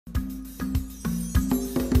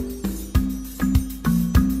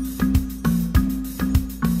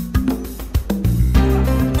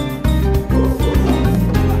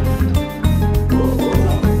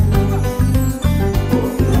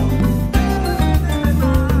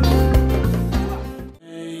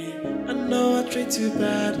too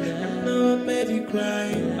bad. I know I made you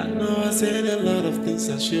cry. I know I said a lot of things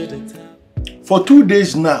I shouldn't have. For 2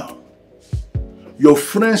 days now, your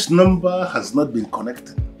friend's number has not been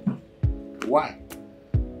connected. Why?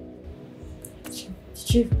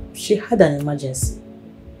 She had an emergency.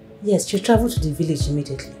 Yes, she traveled to the village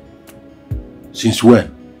immediately. Since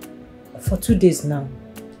when? For 2 days now.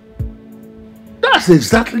 That's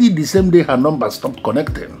exactly the same day her number stopped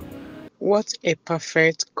connecting. What a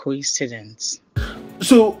perfect coincidence.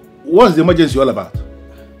 So, what's the emergency all about?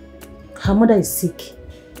 Her mother is sick,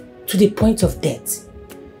 to the point of death.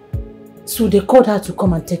 So they called her to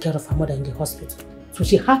come and take care of her mother in the hospital. So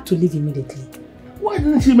she had to leave immediately. Why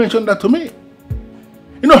didn't she mention that to me?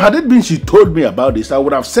 You know, had it been she told me about this, I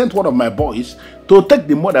would have sent one of my boys to take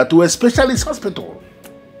the mother to a specialist hospital.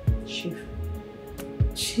 Chief,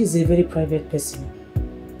 she's a very private person.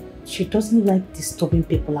 She doesn't like disturbing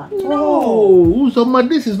people at all. No, Uzoma,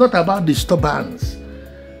 this is not about disturbance.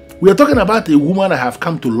 We are talking about a woman I have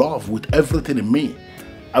come to love with everything in me.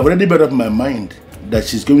 I've already made up my mind that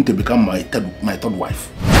she's going to become my third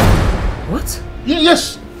wife. What?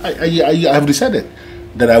 Yes, I have decided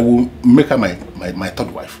that I will make her my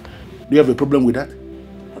third wife. Do you have a problem with that?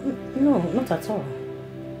 No, not at all.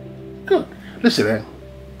 Good. Listen,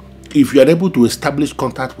 if you are able to establish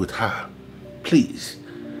contact with her, please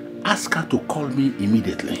ask her to call me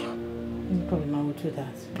immediately. No problem, I will do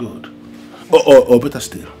that. Good. Or better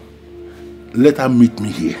still, let her meet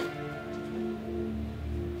me here.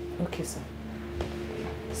 Okay, sir.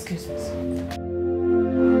 Excuse me, sir.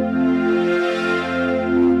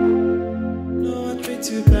 No, I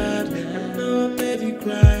treat you bad. I know I made you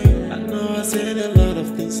cry. I know I said a lot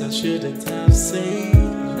of things I shouldn't have said.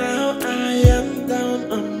 Now I am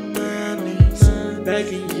down on my knees,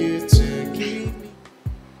 begging you to give me.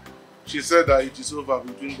 She said that it is over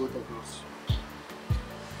between both of us.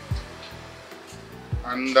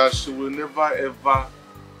 And that she will never ever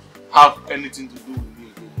have anything to do with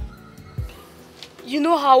me again. You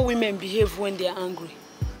know how women behave when they are angry.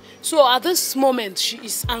 So at this moment, she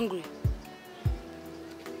is angry.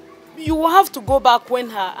 You will have to go back when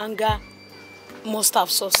her anger must have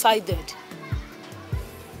subsided.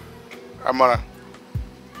 Amara,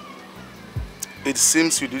 it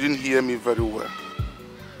seems you didn't hear me very well.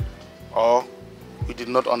 Or you did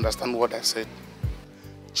not understand what I said.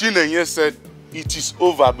 Chinenye said it is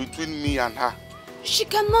over between me and her. She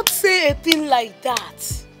cannot say a thing like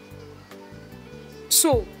that.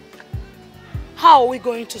 So, how are we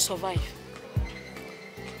going to survive?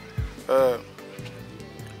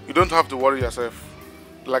 You don't have to worry yourself.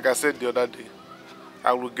 Like I said the other day,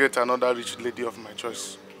 I will get another rich lady of my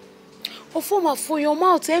choice. Ofoma, for your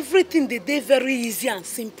mouth, everything they do very easy and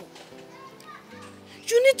simple.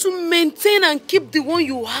 You need to maintain and keep the one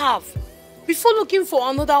you have before looking for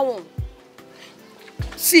another one.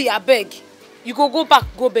 See, I beg. You go back,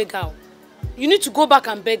 go beg her. You need to go back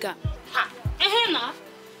and beg her. Ehena,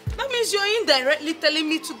 that means you're indirectly telling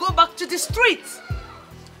me to go back to the street.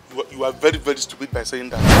 You are very, very stupid by saying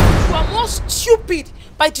that. You are more stupid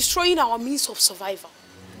by destroying our means of survival.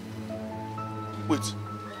 Wait,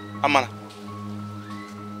 Amana.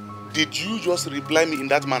 Did you just reply me in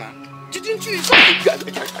that manner? Didn't you?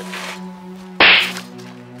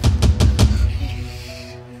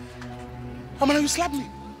 Amana, you slapped me.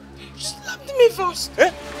 You slapped me first.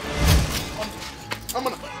 Eh?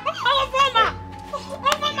 Amana.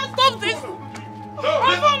 Mama, stop this. No,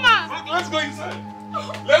 let's go inside.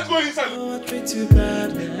 Let's go inside. I know I treat you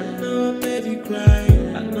bad. I know I made you cry.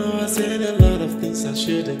 I know I said a lot of things I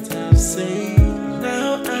shouldn't have said.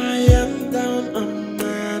 Now I am down on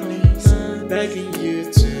my knees, begging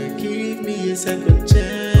you to give me a second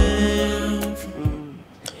chance.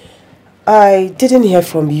 I didn't hear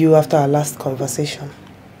from you after our last conversation.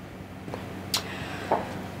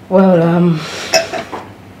 Well,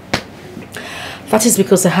 that is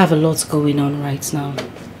because I have a lot going on right now.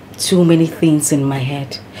 Too many things in my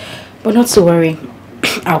head. But not to worry.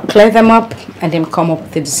 I'll clear them up and then come up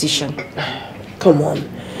with a decision. Come on.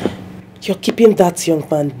 You're keeping that young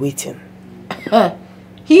man waiting.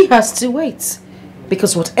 He has to wait.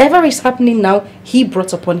 Because whatever is happening now, he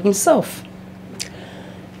brought upon himself.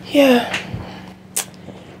 Yeah.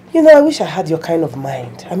 You know, I wish I had your kind of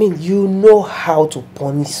mind. I mean, you know how to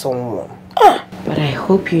punish someone. But I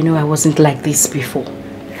hope you know I wasn't like this before.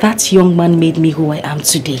 That young man made me who I am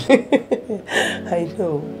today. I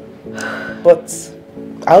know. But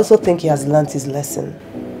I also think he has learned his lesson.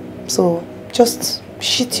 So, just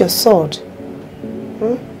sheath your sword.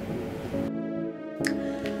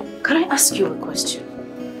 Can I ask you a question?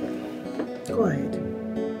 Go ahead.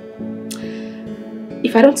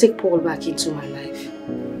 If I don't take Paul back into my life,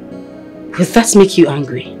 Would that make you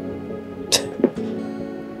angry?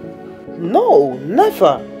 No,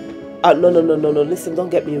 never. No. Listen, don't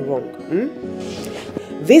get me wrong.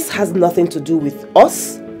 This has nothing to do with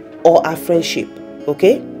us or our friendship,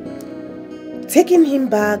 okay? Taking him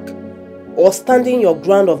back or standing your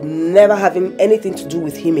ground of never having anything to do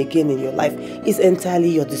with him again in your life is entirely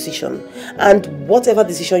your decision. And whatever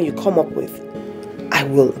decision you come up with, I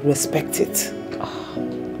will respect it. Oh,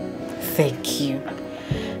 thank you.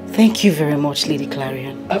 Thank you very much, Lady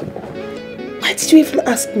Clarion. Why did you even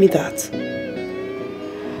ask me that?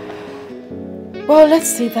 Well, let's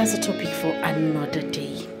say that's a topic for another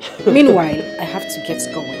day. Meanwhile, I have to get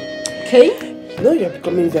going. Okay? You know, you're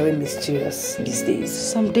becoming very mysterious these days.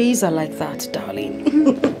 Some days are like that, darling.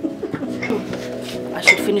 I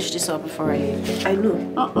should finish this up before I leave. I know.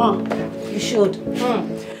 You should.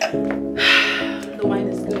 The wine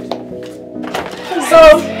is good. So,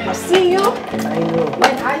 I'll see you. I know.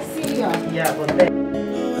 When I see you. Yeah, but then...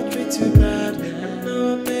 I treat you bad, I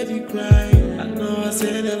know I made you cry. I know I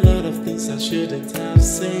said a lot of things I shouldn't have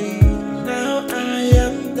said. Now I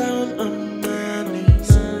am down on my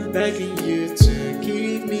knees, begging you to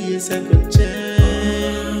give me a second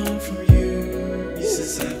chance. From you, it's a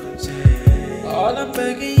second chance. All I'm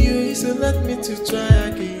begging you is to let me to try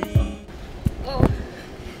again. Oh,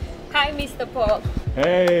 hi, Mr. Paul.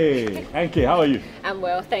 Hey, Anke, how are you? I'm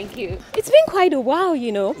well, thank you. It's been quite a while,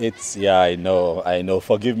 you know. Yeah, I know.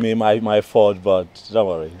 Forgive me, my fault, but don't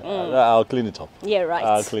worry. I'll clean it up. Yeah, right.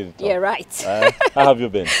 I'll clean it up. Yeah, right. How have you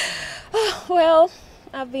been? Well,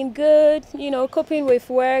 I've been good, you know, coping with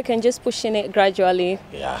work and just pushing it gradually.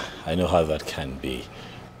 Yeah, I know how that can be.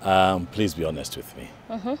 Please be honest with me.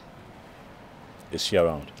 Is she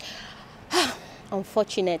around?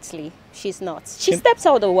 Unfortunately, she's not. She stepped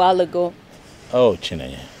out a while ago. Oh,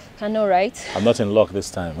 Chinenye. I know, right? I'm not in luck this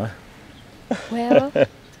time, huh? Well,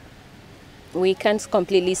 we can't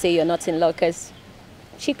completely say you're not in luck because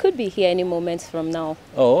she could be here any moment from now.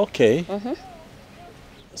 Oh, okay.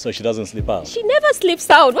 So she doesn't sleep out? She never sleeps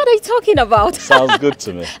out. What are you talking about? Sounds good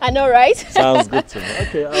to me. I know, right? Sounds good to me.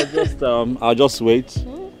 Okay, I'll just wait.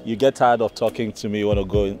 You get tired of talking to me, you want to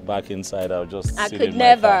go back inside, I'll just I sit could in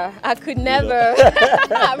never. I could never.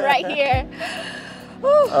 I'm right here.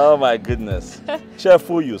 Oh my goodness.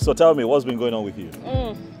 Cheerful you. So tell me, what's been going on with you?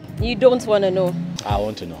 You don't want to know. I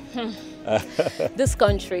want to know. This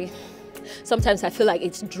country, sometimes I feel like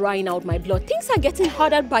it's drying out my blood. Things are getting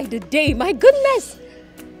harder by the day. My goodness.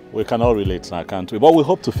 We can all relate now, can't we? But we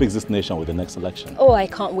hope to fix this nation with the next election. Oh, I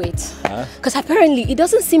can't wait. Because apparently it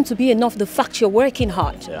doesn't seem to be enough the fact you're working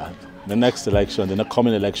hard. Yeah. The next election, the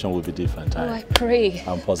coming election will be different. Oh, I pray.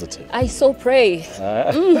 I'm positive. I so pray.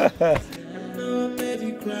 I know I made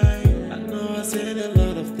you cry. I know I said a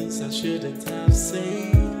lot of things I shouldn't have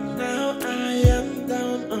said. Now I am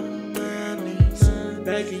down on my knees,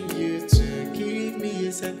 begging you to give me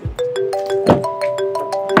a second.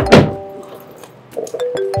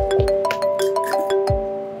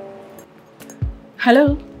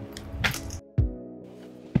 Hello?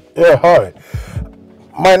 Yeah, hi.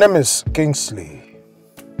 My name is Kingsley.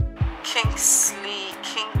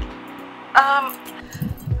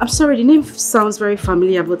 I'm sorry, the name sounds very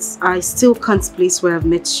familiar, but I still can't place where I've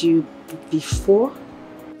met you before.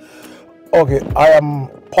 Okay, I am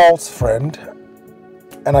Paul's friend,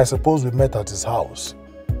 and I suppose we met at his house.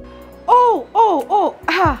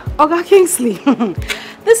 Oga Kingsley.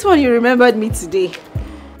 This one you remembered me today.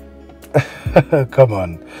 Come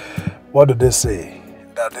on, what do they say?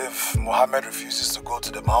 That if Muhammad refuses to go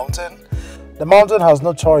to the mountain has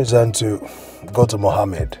no choice than to go to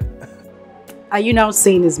Muhammad. Are you now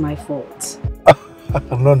saying it's my fault?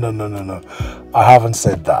 No. I haven't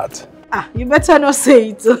said that. You better not say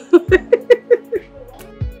it.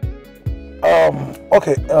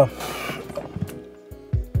 Okay.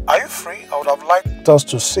 Are you free? I would have liked us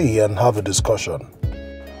to see and have a discussion.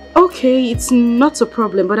 Okay, it's not a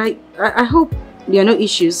problem, but I hope there are no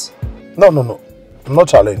issues. No. No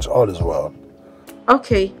challenge. All is well.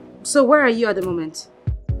 Okay, so where are you at the moment?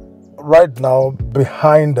 Right now,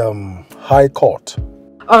 behind High Court.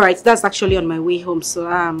 Alright, that's actually on my way home, so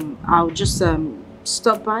I'll just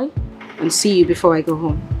stop by and see you before I go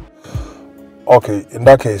home. Okay, in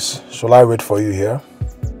that case, shall I wait for you here?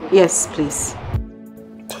 Yes, please.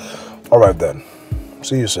 Alright then.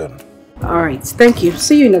 See you soon. Alright, thank you.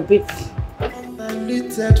 See you in a bit.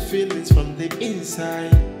 Undiluted feelings from the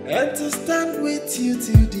inside, and to stand with you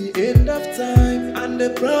till the end of time, and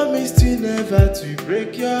the promise to never to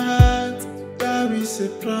break your heart. There is a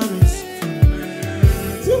promise from my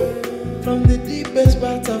heart. From the deepest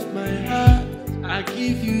part of my heart, I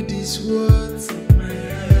give you these words from my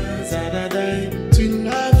heart. That I die to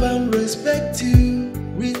love and respect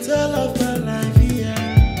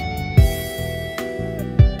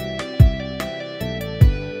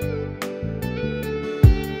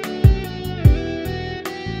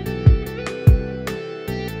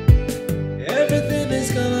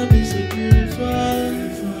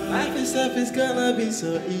life is gonna be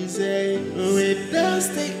so easy. Without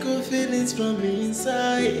sticker feelings from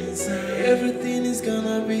inside. Everything is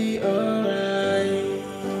gonna be alright.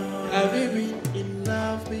 Have you been in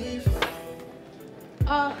love before?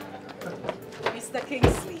 Mr.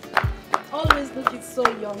 Kingsley, always looking so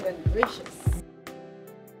young and gracious.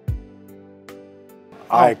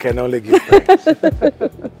 I can only give thanks.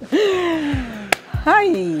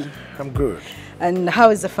 Hi. I'm good. And how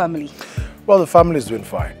is the family? Well, the family is doing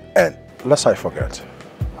fine. And lest I forget,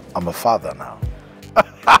 I'm a father now.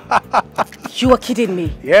 You are kidding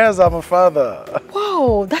me. Yes, I'm a father.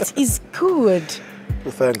 Wow, that is good.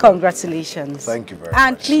 Thank Congratulations. Thank you very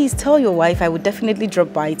And much. please tell your wife I would definitely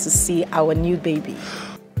drop by to see our new baby.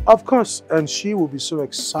 Of course, and she will be so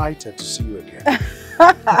excited to see you again.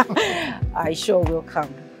 I sure will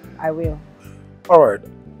come. I will. All right,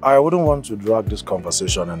 I wouldn't want to drag this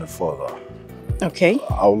conversation any further. Okay.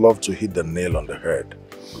 I would love to hit the nail on the head.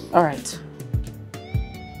 All right.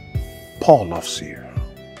 Paul loves you.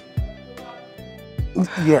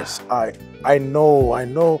 Yes, I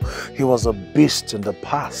know he was a beast in the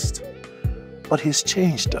past, but he's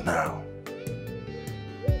changed now.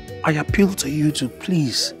 I appeal to you to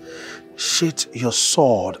please sheath your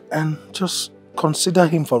sword and just consider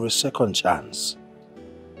him for a second chance.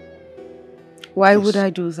 Why would I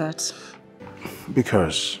do that?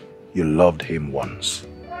 Because you loved him once.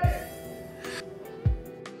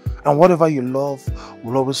 And whatever you love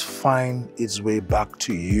will always find its way back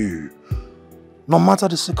to you, no matter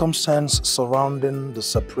the circumstance surrounding the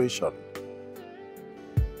separation.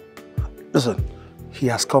 Listen, he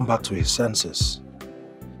has come back to his senses.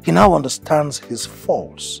 He now understands his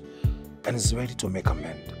faults and is ready to make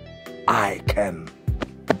amends. I can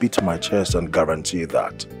beat my chest and guarantee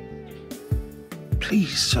that.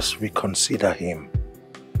 Please just reconsider him.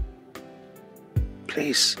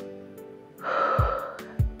 Please.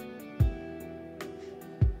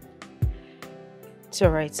 It's all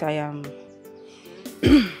right. I am.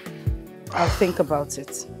 I'll think about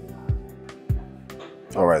it.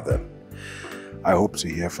 All right then. I hope to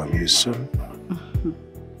hear from you soon.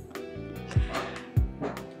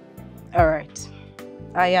 All right.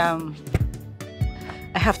 I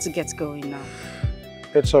have to get going now.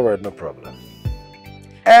 It's all right, no problem.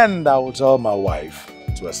 And I will tell my wife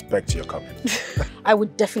to expect your coming. I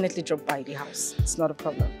would definitely drop by the house. It's not a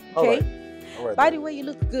problem. All Okay? right. All right. By the way, you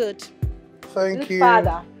look good. Thank you.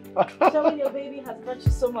 Father. Showing your baby has brought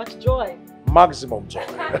you so much joy. Maximum joy.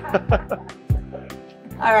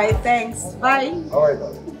 All right, thanks. Bye. All right,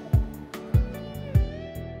 then.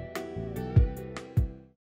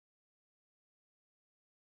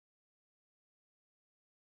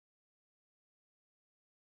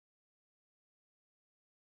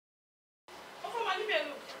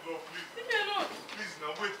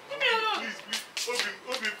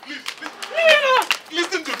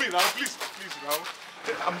 Listen to me now, please now.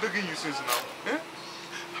 I'm begging you since now. Eh?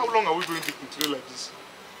 How long are we going to continue like this?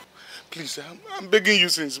 Please, I'm begging you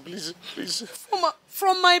since, please.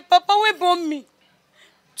 From my papa who born me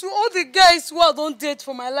to all the guys who I don't date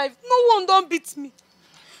for my life, no one don't beat me.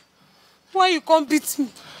 Why you can't beat me?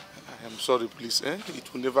 I am sorry, please.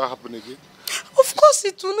 It will never happen again. Of course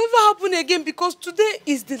it will never happen again because today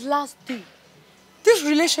is the last day. This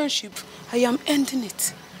relationship, I am ending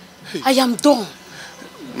it. Hey. I am done.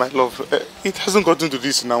 My love, it hasn't gotten to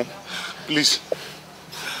this now. Please.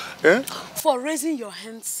 Eh? For raising your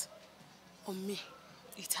hands on me,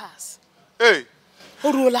 it has. Hey!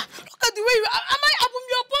 Orola, look at the way you are. Am I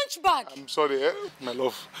your punch bag? I'm sorry, my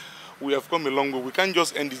love. We have come a long way. We can't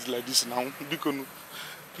just end it like this now.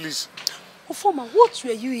 Please. Ofoma, what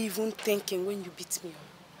were you even thinking when you beat me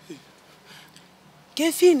up?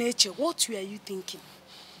 Gefi nature, what were you thinking?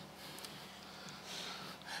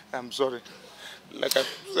 I'm sorry. Like I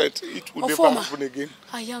said, it will never happen again.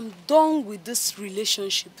 I am done with this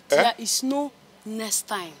relationship. There is no next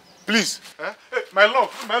time. Please. Hey, my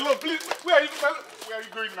love, please. Where are you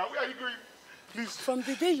going now? Where are you going? Please. From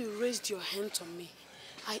the day you raised your hand on me,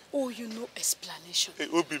 I owe you no explanation. Hey,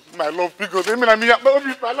 Obi, my love, because Obi, my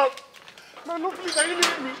love. My love, please, are you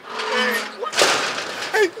leaving me?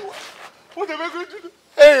 Hey, what am I going to do?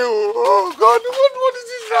 Hey, oh God, what is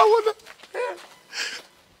this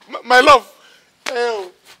now? My love. Hey,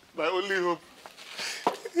 my only hope.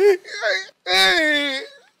 Hey,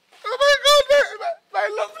 oh my God, my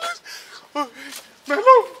love, please. Oh, my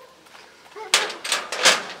love.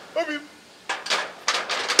 Obi.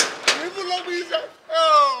 People love me, sir.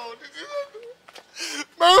 Oh, this is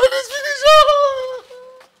my one is finished. Oh.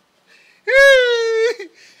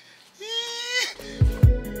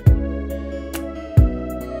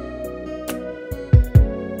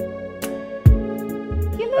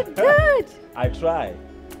 You look good. good. I try.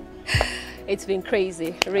 It's been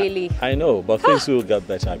crazy, really. I know, but things will get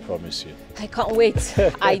better, I promise you. I can't wait.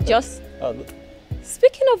 I just...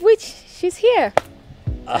 Speaking of which, she's here.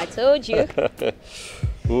 I told you.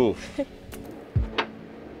 Ooh.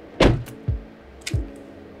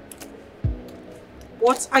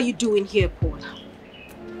 What are you doing here, Paul?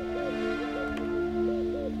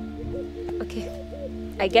 Okay.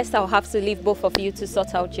 I guess I'll have to leave both of you to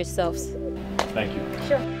sort out yourselves. Thank you.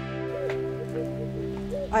 Sure.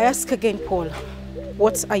 I ask again, Paul.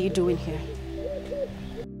 What are you doing here?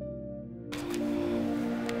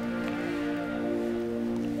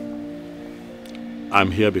 I'm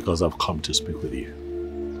here because I've come to speak with you.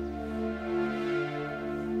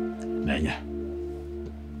 Nenya.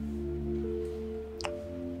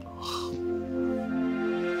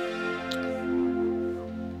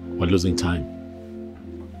 We're losing time.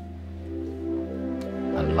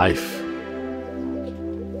 And life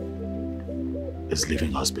is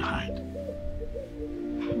leaving us behind.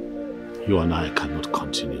 You and I cannot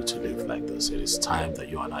continue to live like this. It is time that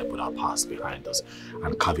you and I put our past behind us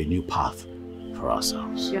and carve a new path for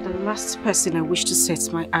ourselves. You're the last person I wish to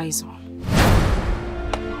set my eyes on.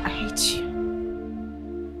 I hate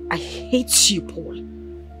you. I hate you, Paul.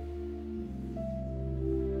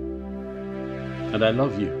 And I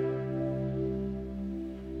love you.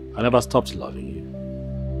 I never stopped loving you.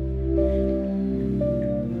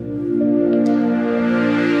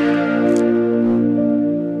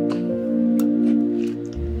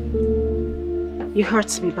 You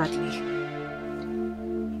hurt me badly.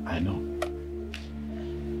 I know.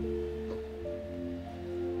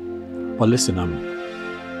 But listen,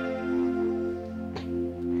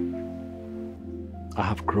 I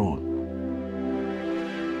have grown.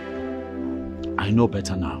 I know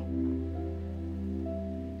better now.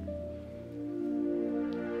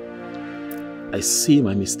 I see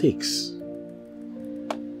my mistakes.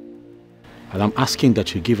 And I'm asking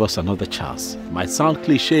that you give us another chance. Might sound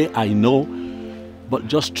cliche, I know, but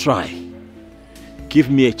just try. Give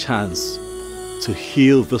me a chance to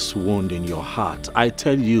heal this wound in your heart. I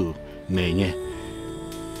tell you, Nenye,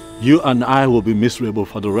 you and I will be miserable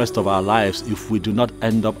for the rest of our lives if we do not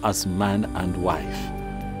end up as man and wife.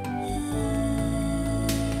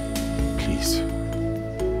 Please.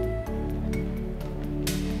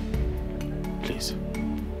 Please.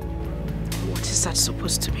 What is that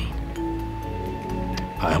supposed to mean?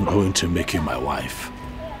 I am going to make you my wife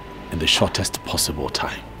in the shortest possible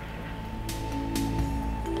time.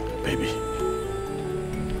 Baby.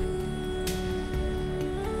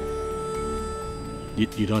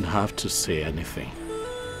 You don't have to say anything.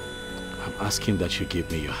 I'm asking that you give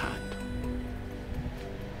me your hand.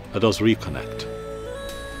 Let us reconnect.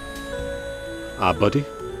 Our body,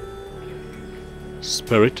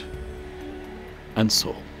 spirit, and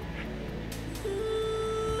soul.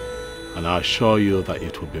 And I assure you that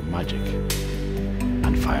it will be magic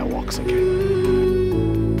and fireworks again.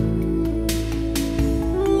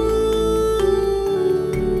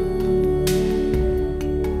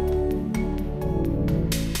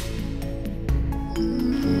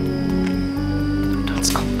 Let's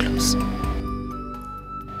come close.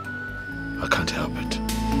 I can't help it.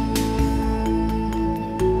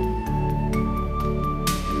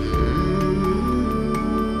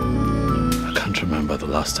 I can't remember the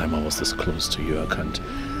last time I was this close to you. I can't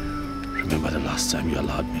remember the last time you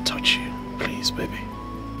allowed me to touch you. Please, baby.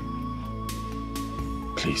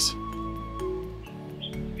 Please.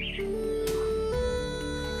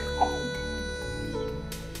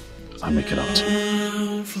 I'll make it up to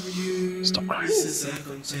you. Stop crying.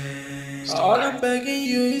 All I'm begging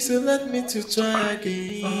you is to let me to try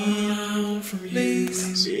again.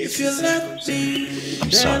 Please, if you let me,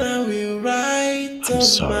 then I will write I'm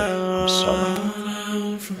sorry.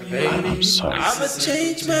 I'm sorry. I'm a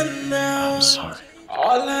changed man now. I'm sorry.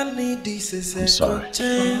 All I need is a second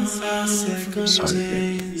chance. A second sorry,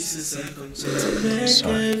 chance. To make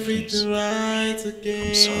everything right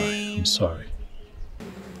again. I'm sorry.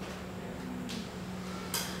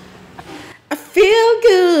 I feel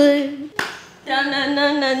good. Na na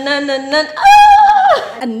na na na na na.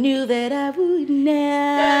 I knew that I would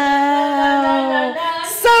now.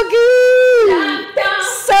 So good.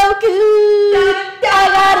 So good. I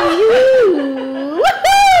got you.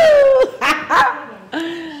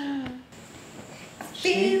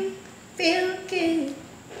 Feel good.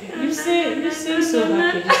 You seem so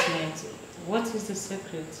happy this night. What is the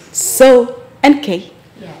secret? So, NK,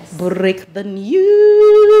 Yes. break the news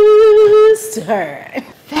to her.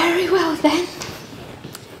 Very well then.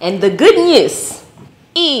 And the good news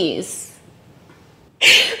is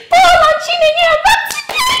Paul and Chinenye are back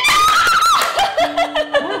together.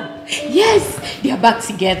 Yes, they are back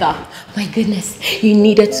together. My goodness, you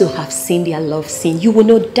needed to have seen their love scene. You will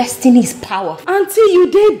know destiny's power. Until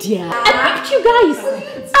you did, yeah. I picked you guys.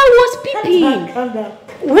 I was peeping. Calm down.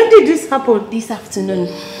 When did this happen? This afternoon.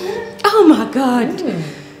 Oh my God.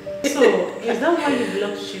 So, is that why you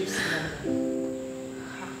blocked ships now?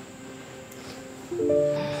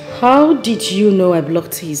 How did you know I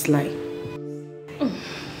blocked his line?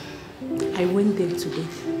 I went there today.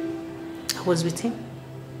 I was with him.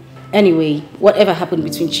 Anyway, whatever happened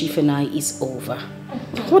between Chief and I is over.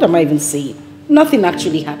 What am I even saying? Nothing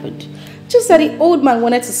actually happened. Just that the old man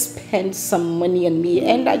wanted to spend some money on me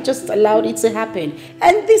and I just allowed it to happen.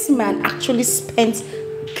 And this man actually spent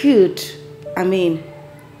good money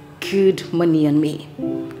on me.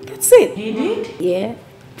 That's it. He did? Yeah.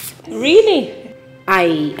 Really?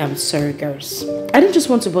 I am sorry, girls. I didn't just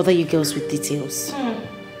want to bother you girls with details. I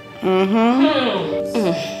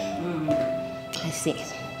see.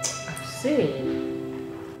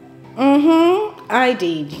 I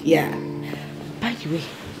did, yeah. By the way,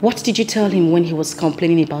 what did you tell him when he was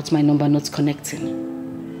complaining about my number not connecting?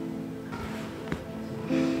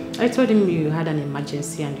 I told him you had an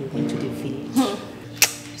emergency and you went to the village.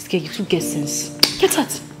 This girl, you two get sense. Get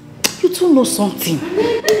out. You two know something.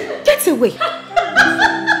 Get away.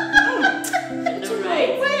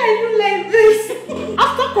 Why are you like this?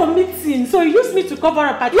 After committing, so you used me to cover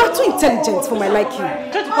up. You are too intelligent for my liking.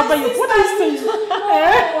 Try to cover you. What are you saying?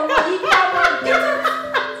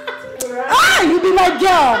 Ah, you be my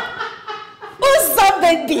girl. Who's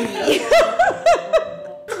somebody?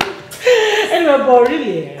 Anyway, but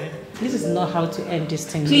really, this is not how to end this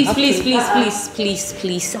thing. Please.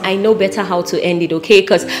 I know better how to end it, okay?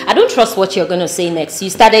 Because I don't trust what you're going to say next. You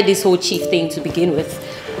started this whole chief thing to begin with.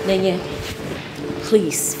 Then, yeah.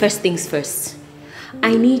 Please, first things first.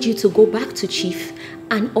 I need you to go back to Chief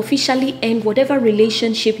and officially end whatever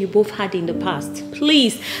relationship you both had in the past.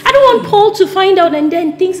 Please. I don't want Paul to find out and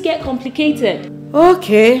then things get complicated.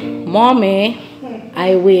 Okay, mommy.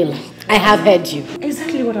 I will. I have heard you.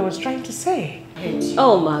 Exactly what I was trying to say.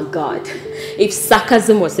 Oh my God. If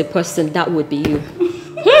sarcasm was a person, that would be you.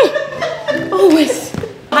 Always.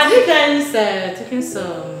 Have you guys taken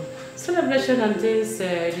some celebration and this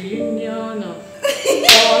reunion of all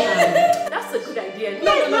That's a good idea.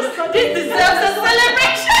 No. This deserves a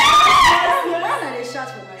celebration.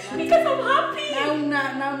 Because I'm happy.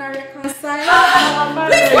 Now reconcile.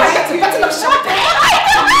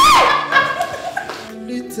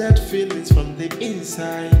 Little feelings from the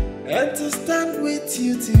inside, and to stand with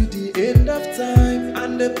you till the end of time,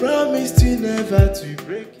 and the promise to never to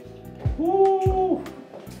break it. Woo!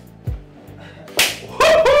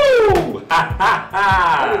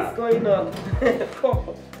 What is going on?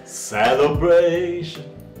 Celebration,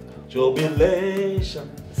 jubilation.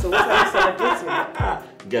 So what are you celebrating?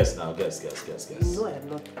 Guess now, guess. You know I am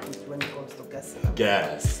not good when it comes to guessing.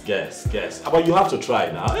 Guess. But you have to try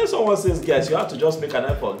now. If someone says guess, you have to just make an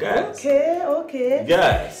effort. Guess. Okay.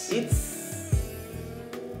 Guess.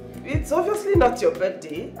 It's obviously not your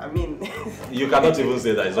birthday. I mean... You cannot even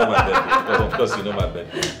say that it's not my birthday, because of course you know my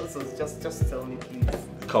birthday. Also, just tell me, please.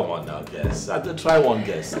 Come on now, guess. Try one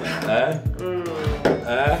guess now. You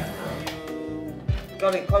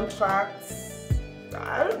got a contract?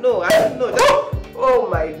 I don't know. Oh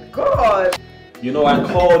my God! You know, I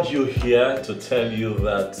called you here to tell you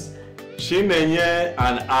that Chinenye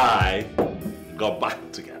and I got back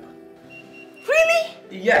together. Really?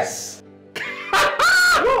 Yes.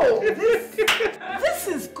 Whoa, this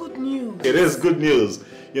is good news. It is good news.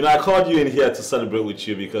 You know, I called you in here to celebrate with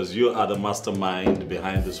you because you are the mastermind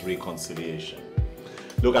behind this reconciliation.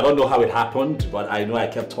 Look, I don't know how it happened, but I know I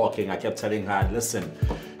kept talking. I kept telling her, listen,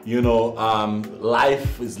 you know,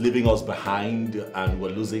 life is leaving us behind and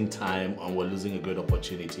we're losing time and we're losing a great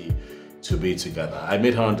opportunity to be together. I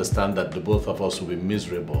made her understand that the both of us will be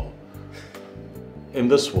miserable in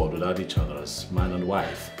this world without each other as man and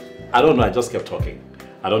wife. I don't know, I just kept talking.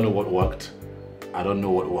 I don't know what worked.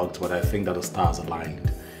 But I think that the stars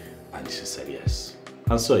aligned. And she said yes.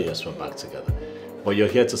 And so yes, we're back together. But you're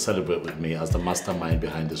here to celebrate with me as the mastermind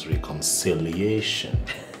behind this reconciliation.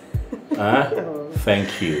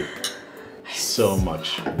 Thank you so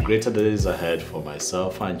much. Greater days ahead for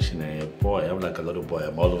myself and Chinenye. Boy, I'm like a little boy.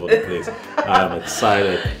 I'm all over the place. I'm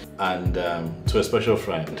excited. And to a special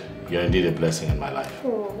friend, you're indeed a blessing in my life.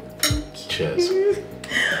 Cheers.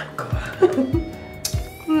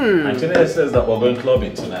 And Chinenye says that we're going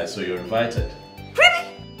clubbing tonight, so you're invited. Really?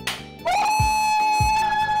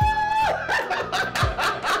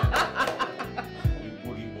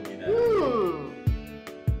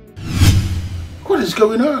 What is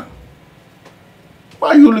going on? Why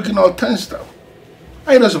are you looking all tensed up?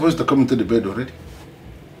 Are you not supposed to come into the bed already?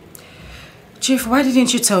 Chief, why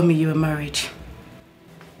didn't you tell me you were married?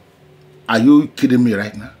 Are you kidding me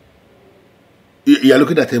right now? You're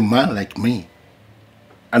looking at a man like me,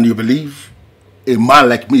 and you believe a man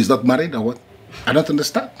like me is not married or what? I don't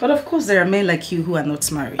understand. But of course there are men like you who are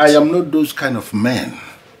not married. I am not those kind of men.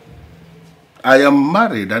 I am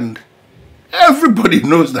married and everybody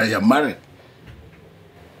knows that I am married.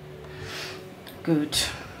 Good.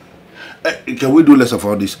 Can we do less of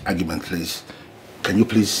all this argument, please? Can you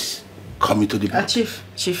please come into the bed? Chief,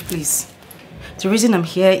 please. The reason I'm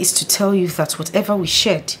here is to tell you that whatever we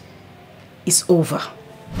shared is over.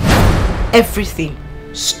 Everything.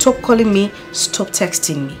 Stop calling me, stop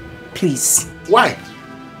texting me. Please. Why?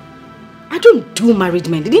 I don't do married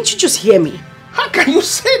men. Didn't you just hear me? How can you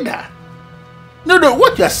say that? No,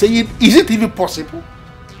 what you are saying, is it even possible?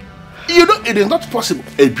 You know, it is not possible.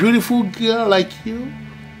 A beautiful girl like you,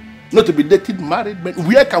 not to be dating married men.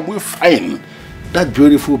 Where can we find that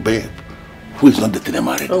beautiful babe who is not dating a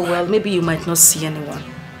married man? Oh, well, maybe you might not see anyone.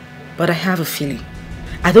 But I have a feeling.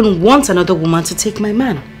 I don't want another woman to take my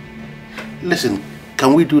man. Listen,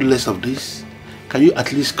 can we do less of this? Can you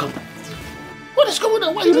at least come? What is going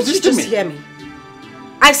on? Why are you resisting me? Just hear me.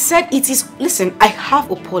 I said it is... Listen, I have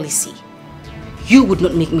a policy. You would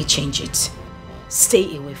not make me change it.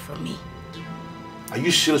 Stay away from me. Are you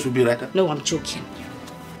serious with me right now? No, I'm joking.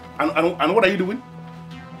 And what are you doing?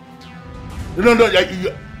 No,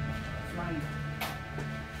 you...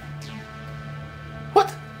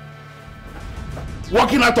 What?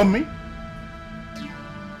 Walking out on me?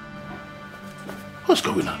 What's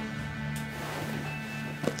going on?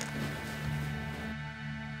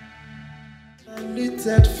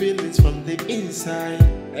 Unlimited feelings from the inside,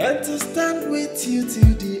 and to stand with you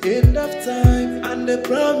till the end of time, and the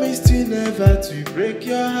promise to never to break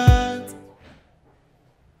your heart.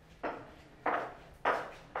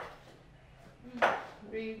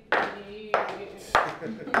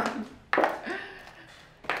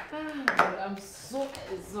 I'm so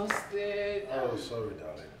exhausted. Oh, sorry,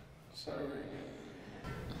 darling.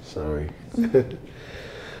 Sorry.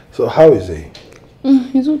 So how is he?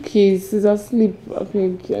 He's okay. He's asleep. I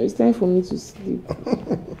think it's time for me to sleep.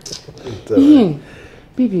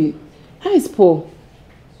 Baby, how is Paul?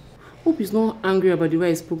 Hope he's not angry about the way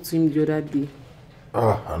I spoke to him the other day.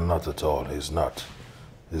 Not at all. He's not.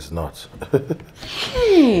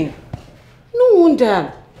 Hey, no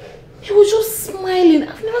wonder. He was just smiling.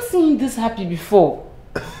 I've never seen him this happy before.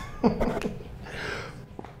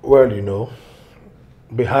 Well, you know,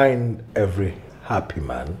 behind every happy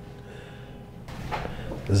man,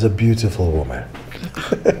 there's a beautiful woman.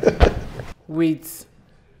 Wait.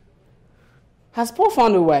 Has Paul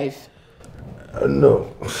found a wife?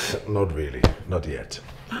 No, not really. Not yet.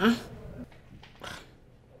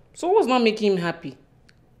 So what's not making him happy?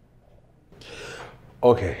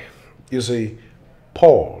 Okay, you see,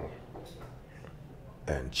 Paul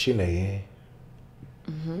and Chineye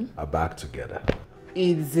are back together.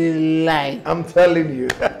 It's a lie. I'm telling you.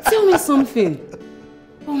 Tell me something.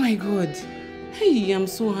 Oh my God. Hey, I'm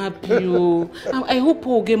so happy. I hope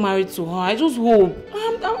Paul will get married to her. I just hope.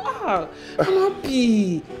 I'm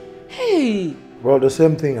happy. Hey. Well, the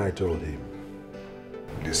same thing I told him.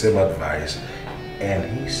 The same advice.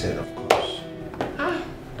 And he said, of course.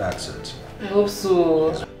 That's it. I hope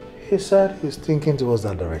so. He said he's thinking towards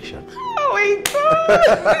that direction. Oh my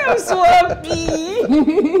God. I'm so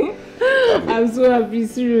happy. I'm so happy,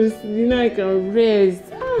 seriously. Now I can rest.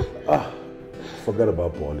 Forget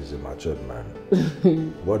about Paul, he's a matured man.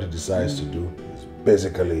 What he decides to do is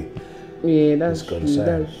basically that's true.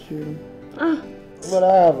 That's true. But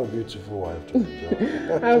I have a beautiful wife to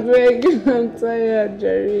enjoy. I beg you, I'm tired,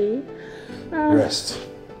 Jerry. Rest.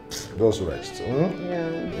 Just rest. Yeah.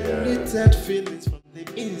 Unlimited feelings from the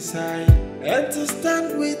inside, and to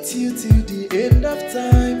stand with you till the end of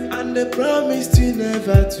time, and the promise to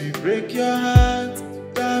never to break your heart.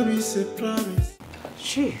 That is a promise.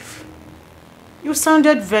 Chief, you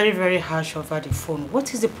sounded very, very harsh over the phone.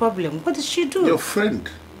 What is the problem? What did she do? Your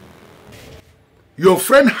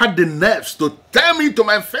friend had the nerves to tell me to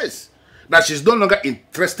my face that she's no longer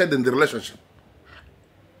interested in the relationship.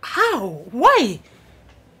 How? Why?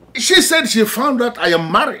 She said she found out I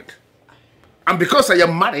am married. And because I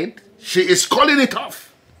am married, she is calling it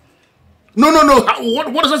off. No.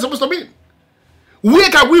 What is that supposed to mean? Where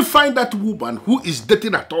can we find that woman who is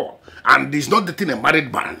dating at all and is not dating a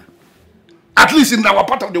married man? At least in our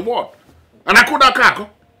part of the world. And I could have.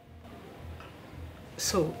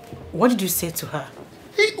 So, what did you say to her?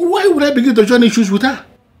 Why would I begin to join issues with her?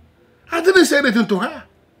 I didn't say anything to her.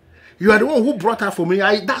 You are the one who brought her for me.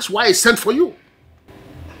 That's why I sent for you.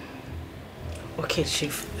 Okay,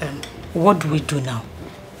 Chief. What do we do now?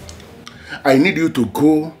 I need you to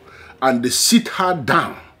go and sit her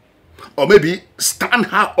down. Or maybe stand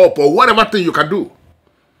her up or whatever thing you can do.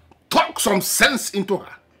 Talk some sense into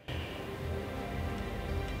her.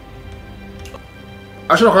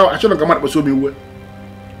 I shouldn't come out with so many.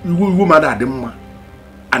 You will mad at them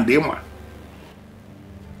and them.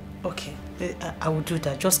 Okay, I will do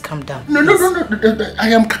that. Just calm down. No. I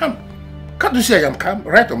am calm. Can't you see I am calm?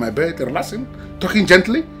 Right on my bed, relaxing, talking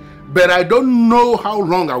gently. But I don't know how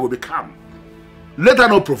long I will be calm. Let her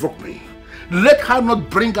not provoke me. Let her not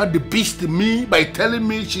bring out the beast in me by telling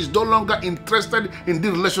me she's no longer interested in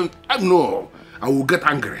the relation. No, I will get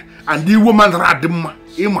angry. And the woman Radima,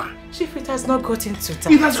 Ima. Chief, it has not gotten to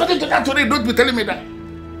that. It has gotten to that today. Don't be telling me that.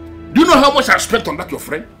 Do you know how much I spent on that, your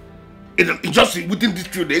friend? In just within these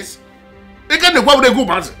few days? Again, the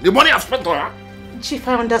money I've spent on her. Chief,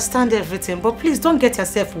 I understand everything, but please don't get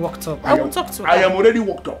yourself worked up. I will talk to her. I am already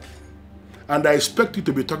worked up. And I expect you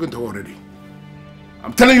to be talking to her already.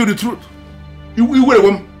 I'm telling you the truth. You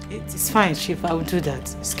will. It's fine, Chief. I will do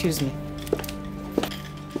that. Excuse me.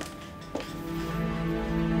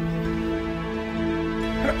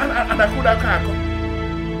 And I could have come.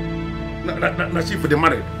 Chief, they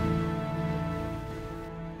married.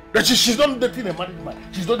 She's not dating a married man.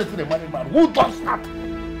 She's not dating a married man. Who does that?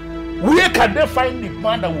 Where can they find the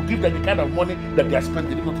man that will give them the kind of money that they are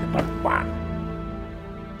spending on the married man?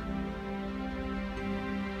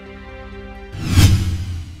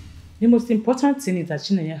 The most important thing is that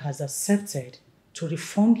Chinenye has accepted to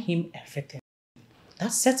refund him everything.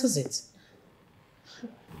 That settles it.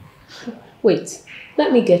 Wait,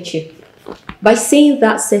 let me get you. By saying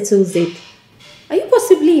that settles it, are you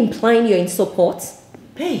possibly implying you're in support?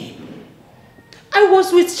 Babe, I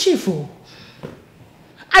was with Chifu.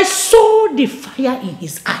 I saw the fire in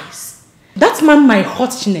his eyes. That man might hurt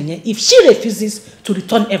Chinenye if she refuses to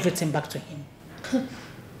return everything back to him.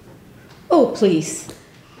 Oh, please.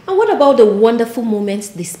 And what about the wonderful moments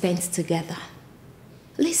they spent together?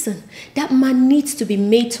 Listen, that man needs to be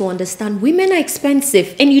made to understand women are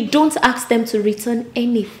expensive and you don't ask them to return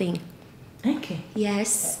anything. Okay.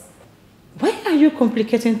 Yes. Why are you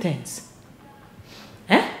complicating things?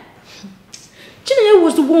 Eh? Chinenye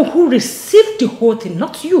was the one who received the whole thing,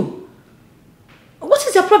 not you. What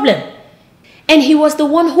is your problem? And he was the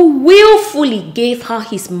one who willfully gave her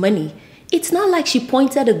his money. It's not like she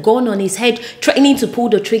pointed a gun on his head, threatening to pull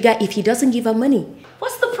the trigger if he doesn't give her money.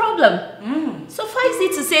 What's the problem? Suffice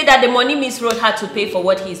it to say that the money Miss Road had to pay for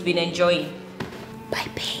what he's been enjoying. By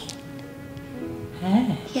pain.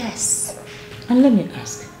 Yes. And let me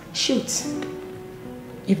ask. Shoot.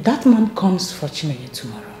 If that man comes for Chinenye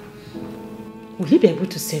tomorrow, will he be able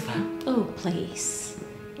to save her? Oh, please.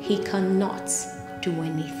 He cannot do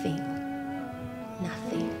anything.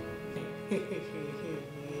 Nothing.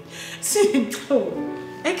 See,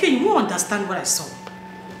 okay, you won't understand what I saw.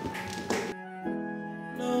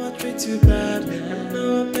 No, I treat you bad. I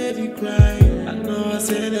know I made you cry. I know I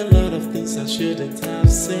said a lot of things I shouldn't have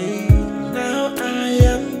said. Now I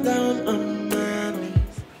am down on my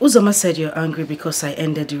knees. Uzoma said you're angry because I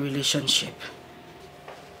ended the relationship.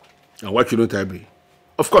 And why shouldn't I be?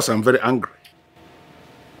 Of course, I'm very angry.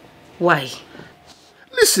 Why?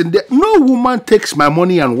 Listen, no woman takes my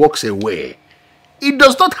money and walks away. It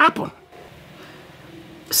does not happen.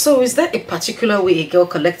 So is there a particular way a girl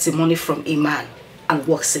collects the money from a man and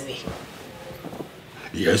walks away?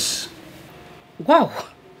 Yes. Wow.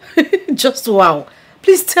 Just wow.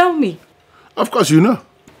 Please tell me. Of course you know.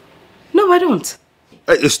 No, I don't.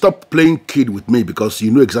 Stop playing kid with me because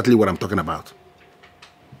you know exactly what I'm talking about.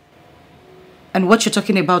 And what you're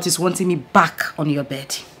talking about is wanting me back on your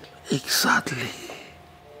bed. Exactly.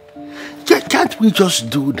 Can't we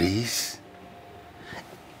just do this?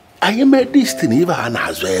 I am a destiny,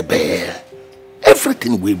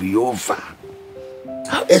 everything will be over.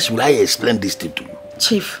 How else will I explain this to you?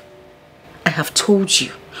 Chief, I have told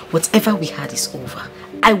you, whatever we had is over.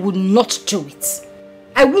 I will not do it.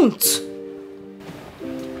 I won't.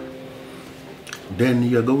 Then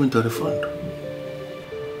you're going to refund.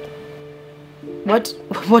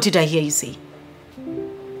 What did I hear you say?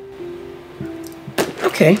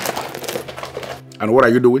 Okay. And what are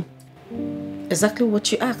you doing? Exactly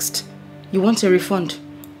what you asked. You want a refund.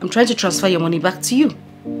 I'm trying to transfer your money back to you.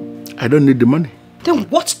 I don't need the money. Then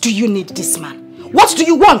what do you need this man? What do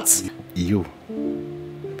you want? You.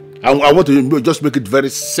 I want to just make it very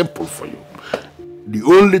simple for you. The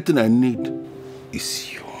only thing I need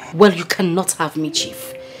is you. Well, you cannot have me,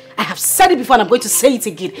 Chief. I have said it before and I'm going to say it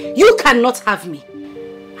again. You cannot have me.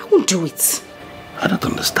 I won't do it. I don't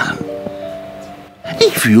understand.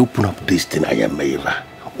 If you open up this thing, I am Eva,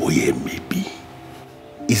 or maybe,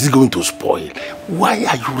 is it going to spoil? Why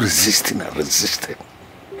are you resisting and resisting?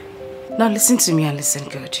 Now listen to me and listen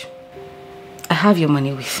good. I have your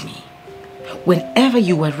money with me. Whenever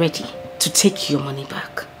you are ready to take your money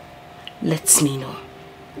back, let me know.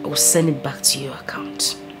 I will send it back to your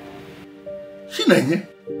account. Chinenye?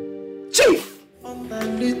 Chief! Have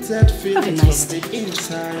a nice day.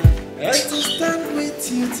 Inside, and to stand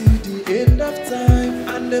with you till the end of time,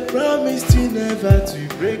 and I promise you never to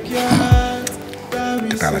break your heart.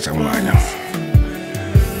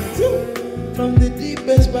 From the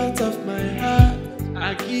deepest part of my heart,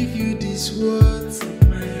 I give you these words.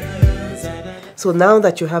 So now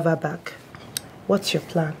that you have her back, what's your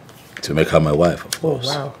plan? To make her my wife, of course.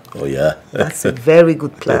 Oh, wow. Oh, yeah. That's a very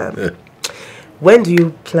good plan. When do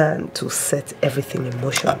you plan to set everything in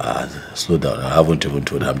motion? Slow down. I haven't even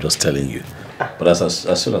told her. I'm just telling you. But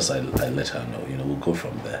as soon as I let her know, we'll go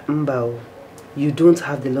from there. Mbao, you don't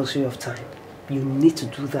have the luxury of time. You need to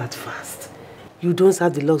do that fast. You don't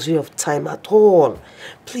have the luxury of time at all.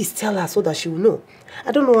 Please tell her so that she will know.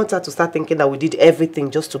 I don't want her to start thinking that we did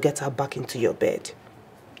everything just to get her back into your bed.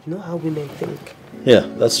 You know how women think. Yeah,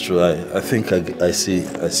 that's true. I think I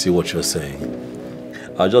see what you're saying.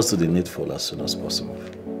 I'll just do the needful as soon as possible.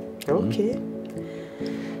 Okay.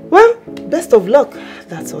 Well, best of luck.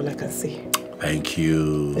 That's all I can say. Thank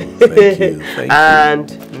you. Thank you.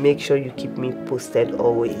 And make sure you keep me posted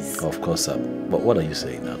always. Of course, but what are you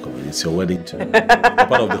saying now? Come on, it's your wedding too.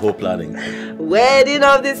 Part of the whole planning. Wedding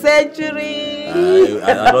of the century.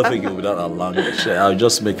 I don't think it will be that long. I'll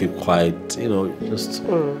just make it quite, just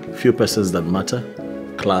a few persons that matter.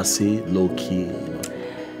 Classy, low-key.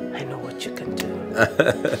 I know what you can do.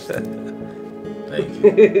 Thank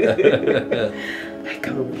you. I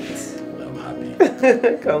can't wait. I'm happy.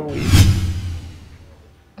 I can't wait.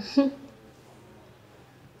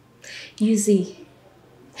 You see,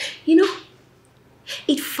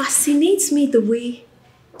 it fascinates me the way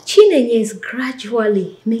Chinenye is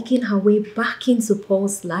gradually making her way back into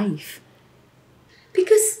Paul's life.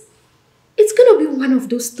 Because it's going to be one of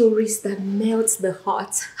those stories that melts the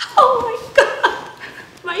heart. Oh my God,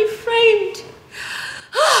 my friend.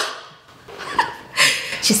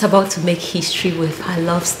 She's about to make history with her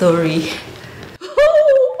love story.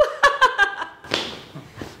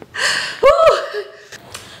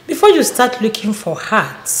 Before you start looking for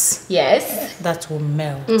hearts, yes, that will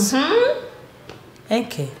melt.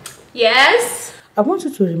 Okay. Yes. I want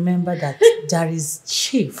you to remember that there is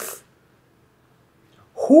Chief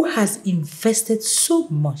who has invested so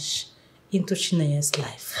much into Chinenye's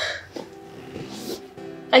life.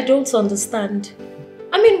 I don't understand.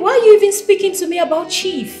 I mean, why are you even speaking to me about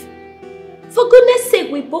Chief? For goodness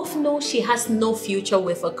sake, we both know she has no future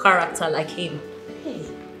with a character like him. Hey,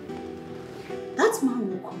 that man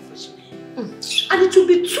will come for Chinenye. And it will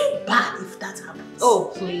be too bad if that happens.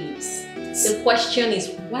 Oh, please. The question is,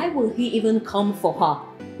 why will he even come for her?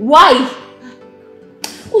 Why?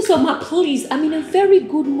 Uzoma, please, I'm in a very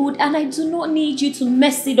good mood and I do not need you to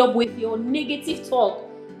mess it up with your negative talk.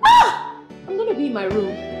 I'm gonna be in my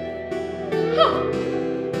room.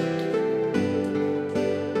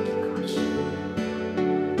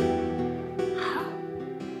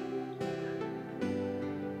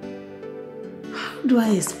 How do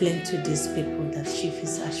I explain to these people that Chief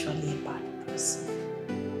is actually a bad person?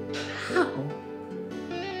 How?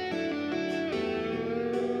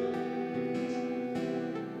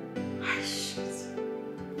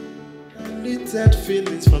 Unlimited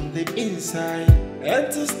feelings from the inside,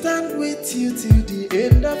 and to stand with you till the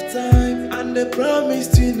end of time, and I promise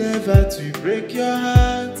to never to break your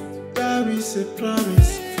heart. That is a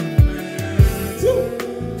promise from my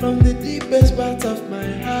heart. From the deepest part of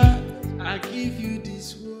my heart, I give you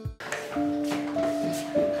this word.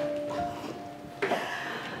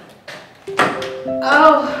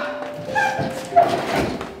 Oh,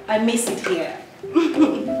 I miss it here.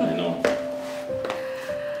 I know.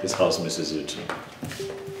 This house misses you too.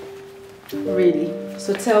 Really?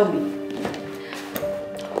 So tell me,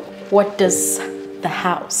 what does the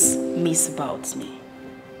house miss about me?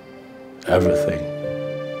 Everything.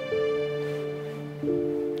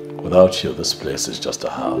 Without you, this place is just a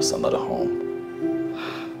house and not a home.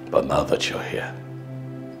 But now that you're here,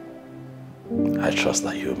 I trust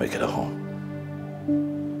that you'll make it a home.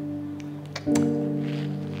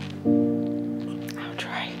 I'll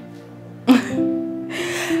try.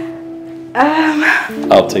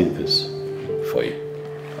 I'll take this for you.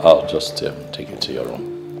 I'll just take it to your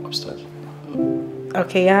room upstairs.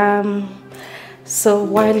 Okay, so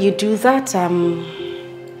while you do that,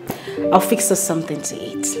 I'll fix us something to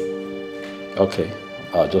eat. Okay,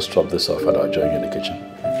 I'll just drop this off and I'll join you in the kitchen.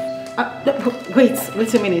 No,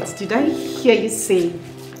 wait a minute. Did I hear you say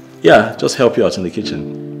Yeah, just help you out in the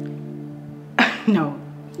kitchen. No.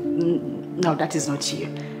 No, that is not you.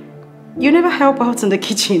 You never help out in the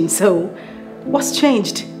kitchen, so what's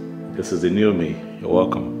changed? This is the new me. You're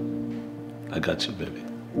welcome. I got you, baby.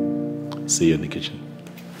 See you in the kitchen.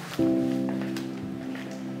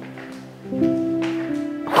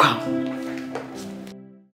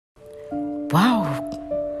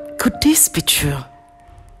 Wow. Could this be true?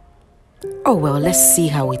 Oh well, let's see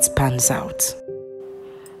how it pans out.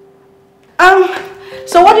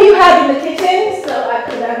 So what do you have in the kitchen? So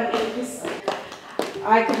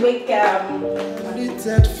I could make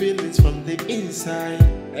Limited feelings from the inside,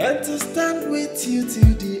 and to stand with you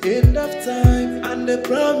till the end of time, and the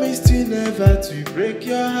promise to never to break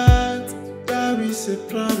your heart. That is a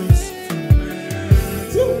promise from my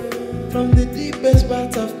heart. From the deepest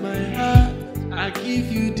part of my heart, I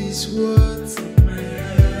give you these words from my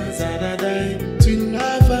heart. That I die to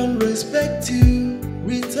love and respect you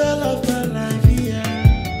with all of my life here.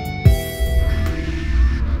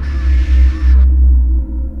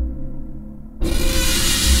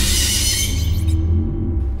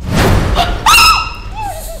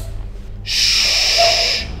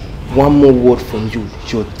 One more word from you,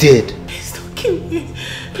 you're dead. Please don't kill me.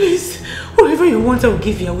 Please, whatever you want, I will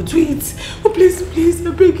give you. I will do it. Oh, please, please,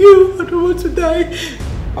 I beg you. I don't want to die.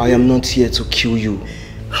 I am not here to kill you.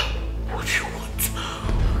 What do you want?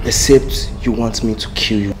 Except you want me to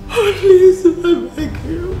kill you. Oh, please, I beg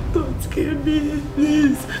you. Don't kill me,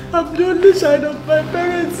 please. I'm the only child of my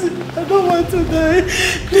parents. I don't want to die.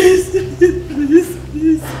 Please, please,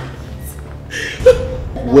 please.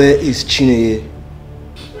 Where is Chineye?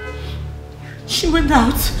 She went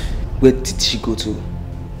out. Where did she go to?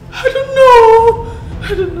 I don't know.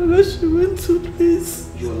 I don't know where she went to, please.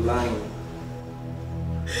 You're lying.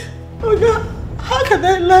 Oh God, how can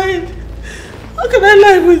I lie? How can I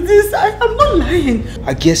lie with this? I'm not lying.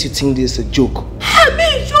 I guess you think this is a joke. I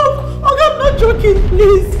mean, joke. Oh God, I'm not joking,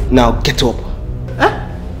 please. Now get up. Huh?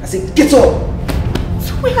 I said get up.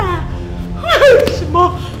 Where? Where is she,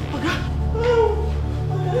 Mom? Oh God. Oh,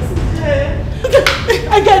 this is her. Okay,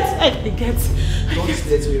 I get. Don't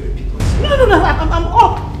let me repeat myself. No, I'm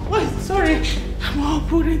up. Wait, sorry. I'm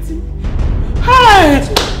up already. Hi!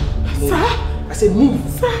 Sir? I said move.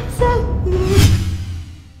 Sir.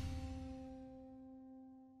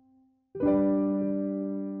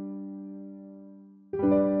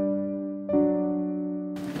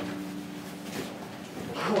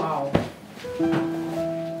 wow.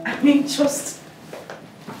 I mean, just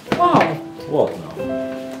wow. What now?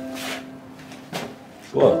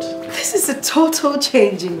 What? This is a total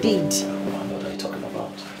change indeed. What are you talking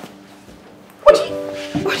about? What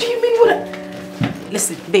do you mean?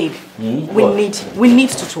 Listen, babe. We need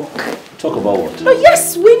to talk. Talk about what? Oh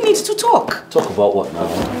yes, we need to talk. Talk about what now?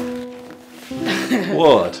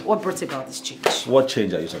 What? What brought about this change? What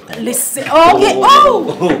change are you talking about? Listen. Okay.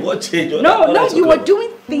 Oh. What change? No. You were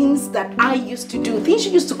doing things that I used to do. Things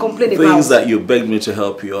you used to complain about. Things that you begged me to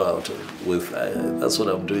help you out with. That's what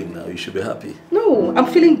I'm doing now. You should be happy. No, I'm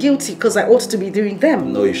feeling guilty because I ought to be doing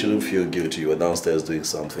them. No, you shouldn't feel guilty. You were downstairs doing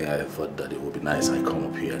something. I thought that it would be nice. I come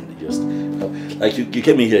up here and just like you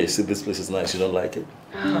came in here. You see, this place is nice. You don't like it?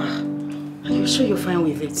 Are you sure you're fine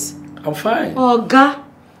with it? I'm fine. Oh, God.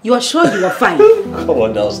 You are sure you are fine? Come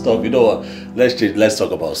on now, stop. You know what? Let's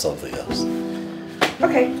talk about something else.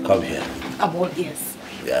 Okay. Come here. I'm all ears.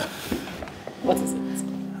 Yeah. What is it?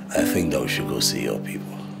 I think that we should go see your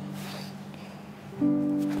people.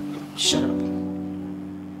 Shut up.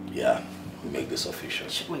 Yeah. Make this official.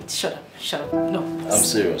 Wait, shut up. No. I'm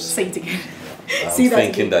serious. Say it again. I'm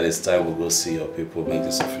thinking that it's time we go see your people. Make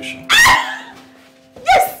this official.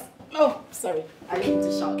 Yes! Oh, sorry. I need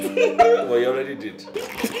to shout. Well, you already did.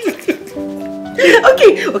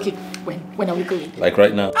 Okay. When are we going? Like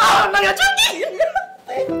right now. Oh, no, you're joking!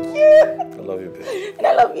 Thank you. I love you, babe. And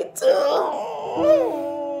I love you too.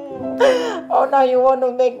 Oh, now you want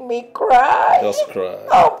to make me cry. Just cry.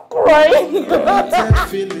 I'm crying. Limited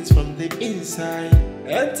feelings from the inside,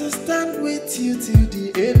 and to stand with you till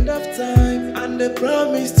the end of time, and the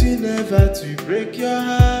promise to never to break your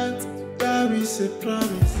heart. That is a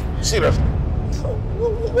promise. Seriously?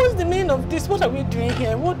 What's the meaning of this? What are we doing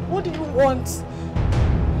here? What do you want?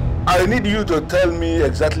 I need you to tell me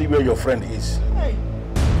exactly where your friend is. Hey,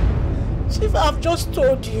 Chief, I've just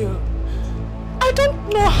told you. I don't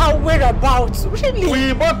know her whereabouts, really.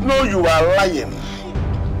 We both know you are lying.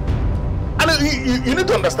 And you need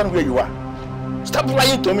to understand where you are. Stop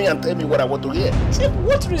lying to me and tell me what I want to hear. Chief,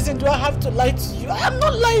 what reason do I have to lie to you? I'm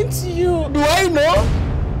not lying to you. Do I know?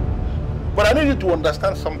 But I need you to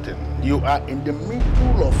understand something. You are in the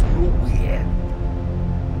middle of nowhere.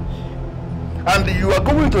 And you are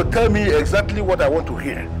going to tell me exactly what I want to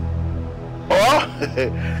hear.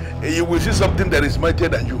 Or you will see something that is mightier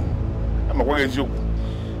than you. I'm against you.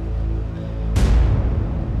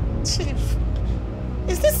 Chief,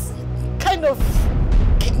 is this kind of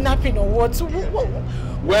kidnapping or what?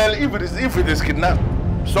 Well, if it is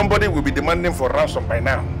kidnapping, somebody will be demanding for ransom by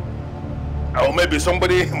now. Or maybe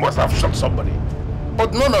somebody must have shot somebody.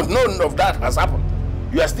 But none of that has happened.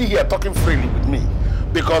 You are still here talking freely with me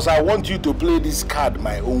because I want you to play this card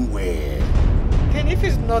my own way. Then if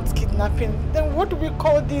it's not kidnapping, then what do we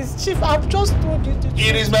call this? Chief, I've just told you to choose.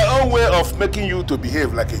 It is my own way of making you to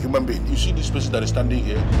behave like a human being. You see this person that is standing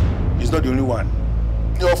here? He's not the only one.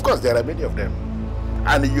 Of course, there are many of them.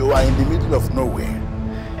 And you are in the middle of nowhere.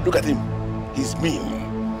 Look at him. He's mean.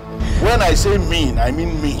 When I say mean, I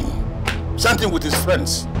mean mean. Something with his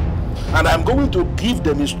friends. And I'm going to give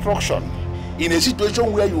them instruction in a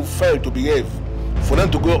situation where you fail to behave for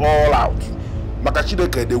them to go all out.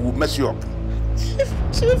 Makachideke, they will mess you up. Chief,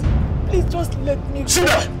 please just let me go. Sit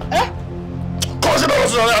down! Eh? Come on, sit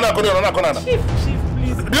down. Chief,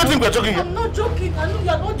 please. Do you think we're joking? I'm not joking. I know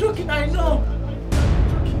you're not joking. I know.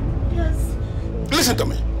 Yes. Listen to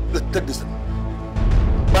me. Take this.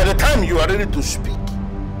 By the time you are ready to speak,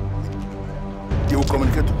 you will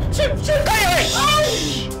communicate to me. Chief!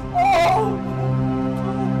 Hey! Oh!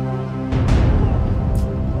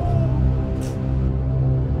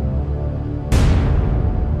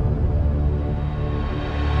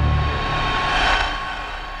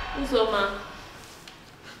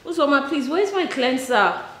 Uzoma, please, where's my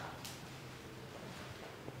cleanser?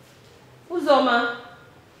 Uzoma?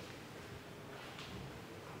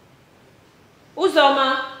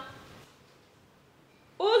 Uzoma?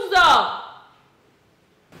 Uzo!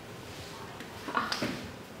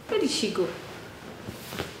 Where did she go?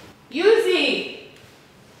 Yuzi!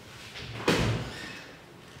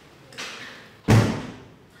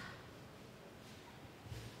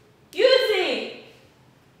 Yuzi!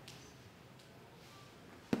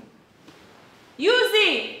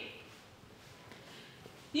 Yuzi!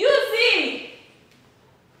 Yuzi!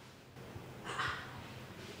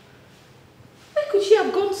 Where could she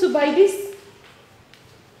have gone to by this?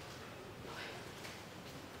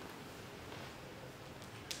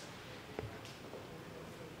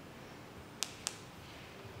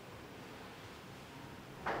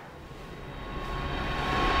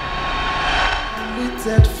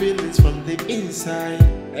 That feelings from the inside,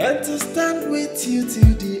 and to stand with you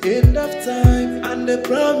till the end of time, and the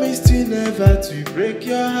promise to never to break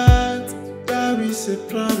your heart. That is a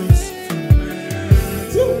promise from my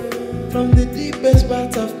heart, from the deepest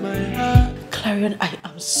part of my heart. Clarion, I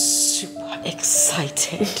am super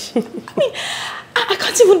excited. I mean, I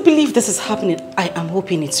can't even believe this is happening. I am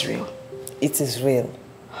hoping it's real. It is real.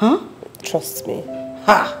 Huh? Trust me.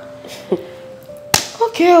 Ha!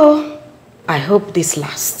 Okay, oh. I hope this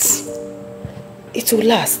lasts. It will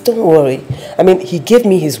last, don't worry. I mean, he gave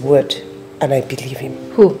me his word, and I believe him.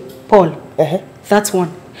 Who? Paul? That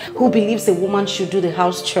one. Who believes a woman should do the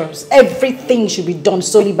house chores. Everything should be done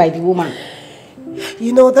solely by the woman.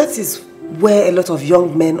 You know, that is where a lot of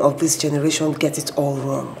young men of this generation get it all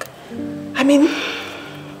wrong. I mean,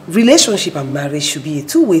 relationship and marriage should be a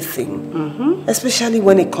two-way thing. Especially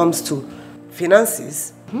when it comes to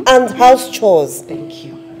finances and house chores. Thank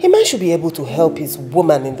you. A man should be able to help his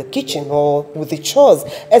woman in the kitchen or with the chores,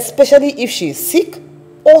 especially if she is sick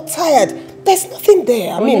or tired. There's nothing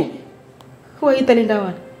there. I mean... Who are you telling that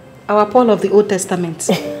one? Our Paul of the Old Testament.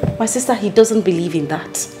 My sister, he doesn't believe in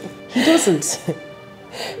that. He doesn't.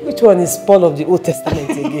 Which one is Paul of the Old Testament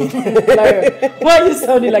again? Claire, why are you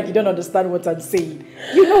sounding like you don't understand what I'm saying?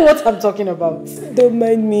 You know what I'm talking about. Don't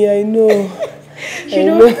mind me, I know. You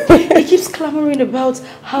know, he keeps clamoring about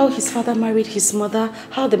how his father married his mother,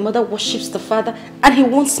 how the mother worships the father, and he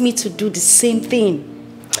wants me to do the same thing.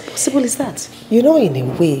 How possible is that? You know, in a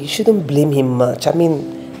way, you shouldn't blame him much. I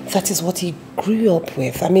mean, that is what he grew up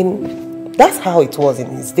with. I mean, that's how it was in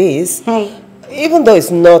his days. Even though it's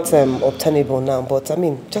not obtainable now, but I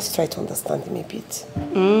mean, just try to understand him a bit.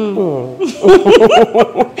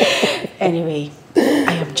 Anyway,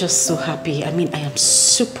 I am just so happy. I mean, I am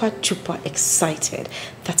super duper excited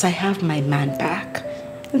that I have my man back.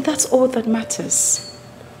 And that's all that matters.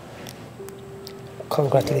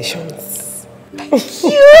 Congratulations. Thank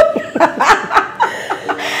you.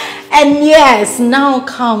 And yes, now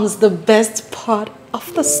comes the best part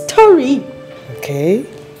of the story. Okay.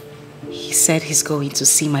 He said he's going to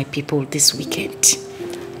see my people this weekend.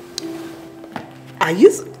 Are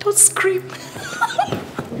you? Don't scream.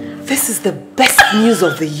 This is the best news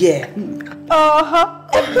of the year.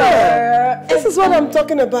 Ever. This is what I'm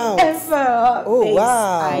talking about. Ever. Oh, Babes,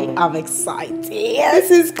 wow. I am excited.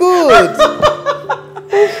 This is good.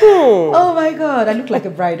 Oh my God, I look like a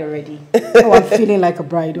bride already. Oh, I'm feeling like a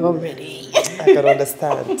bride already. I can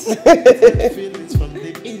understand. Feelings from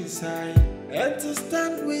the inside, and to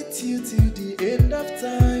stand with you till the end of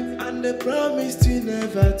time, and the promise to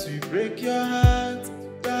never to break your heart.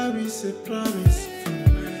 That is a promise from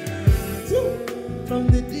my heart. From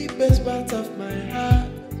the deepest part of my heart,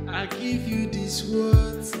 I give you these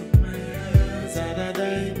words of my heart. That I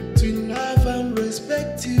die to love and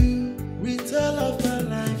respect you with all of my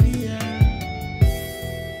life here.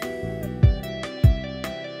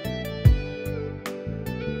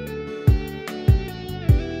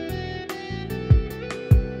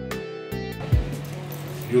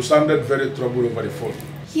 You sounded very troubled over the phone.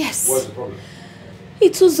 Yes. What's the problem?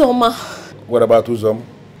 It's Uzoma. What about Uzoma?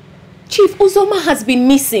 Chief, Uzoma has been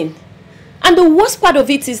missing. And the worst part of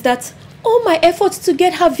it is that all my efforts to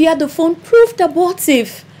get her via the phone proved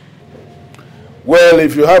abortive. Well,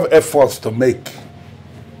 if you have efforts to make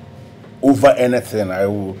over anything, I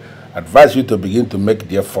will advise you to begin to make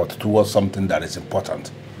the effort towards something that is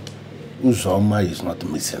important. Uzoma is not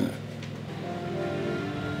missing.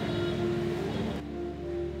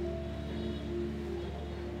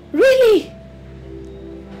 Really?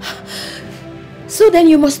 So then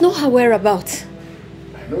you must know her whereabouts.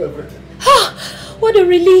 I know everything. What a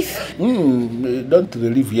relief. Don't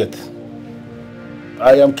relieve yet.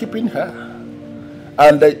 I am keeping her.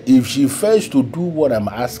 And if she fails to do what I'm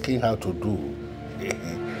asking her to do,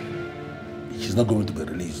 she's not going to be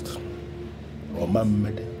released. Or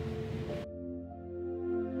Mohammed.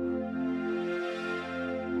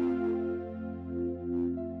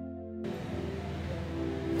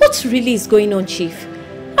 What really is going on, Chief?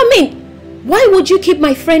 I mean, why would you keep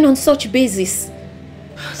my friend on such basis?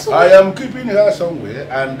 So I am keeping her somewhere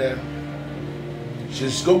and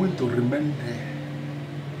she's going to remain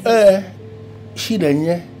there.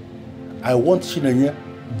 Chinenye, I want Chinenye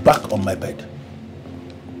back on my bed.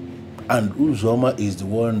 And Uzoma is the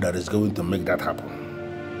one that is going to make that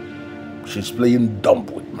happen. She's playing dumb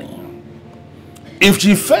with me. If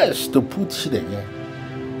she fails to put Chinenye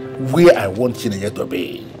where I want Chinenye to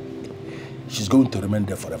be, she's going to remain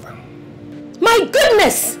there forever. My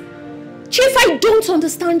goodness! Chief, I don't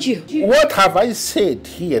understand you. What have I said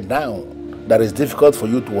here now that is difficult for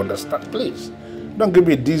you to understand? Please, don't give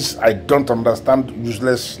me this I don't understand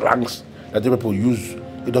useless slangs that you people use.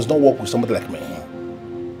 It does not work with somebody like me.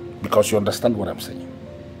 Because you understand what I'm saying.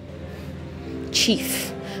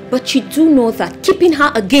 Chief, but you do know that keeping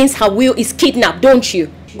her against her will is kidnap, don't you?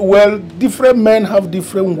 Well, different men have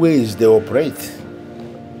different ways they operate.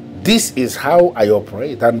 This is how I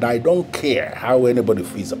operate, and I don't care how anybody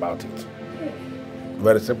feels about it.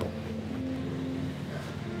 Very simple.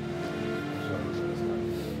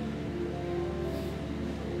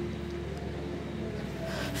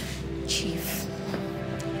 Chief,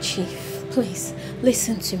 please,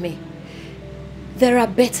 listen to me. There are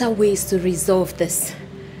better ways to resolve this.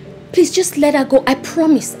 Please just let her go. I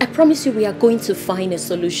promise you we are going to find a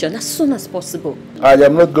solution as soon as possible. I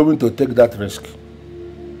am not going to take that risk.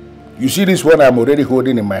 You see this one I'm already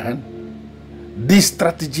holding in my hand? This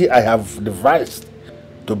strategy I have devised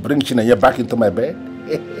to bring Chinenye back into my bed,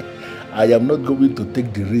 I am not going to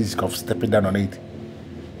take the risk of stepping down on it.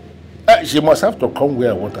 She must have to come where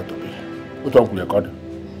I want her to be. What uncle you called?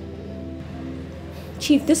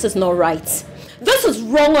 Chief, this is not right. This is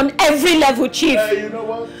wrong on every level, Chief. You know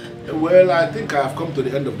what? Well, I think I have come to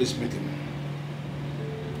the end of this meeting.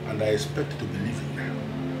 And I expect to be leaving now.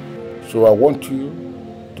 So I want you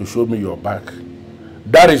to show me your back.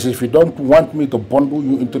 That is if you don't want me to bundle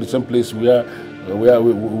you into the same place where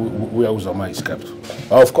Uzoma is kept.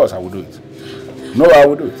 Of course I will do it. No, I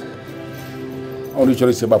will do it. Only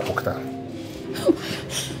literally say about Pokta.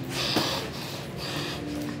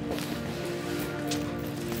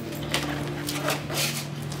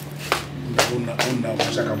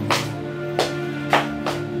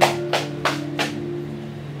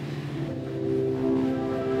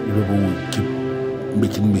 You people will keep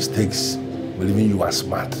making mistakes, believing you are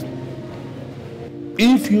smart.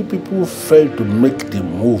 If you people fail to make the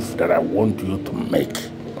move that I want you to make,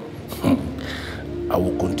 I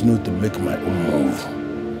will continue to make my own move.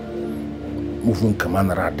 Moving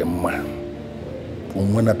Kamanara de man.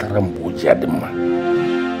 Umwana Taramboja de man.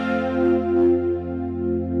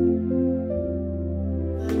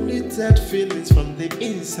 That feelings from the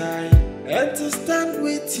inside, and to stand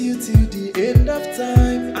with you till the end of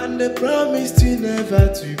time, and the promise to never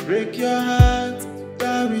to break your heart.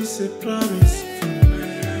 That is a promise from my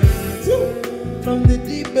heart, from the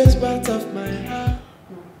deepest part of my heart.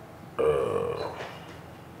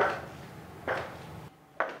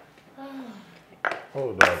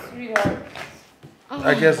 Hold on. Sweetheart.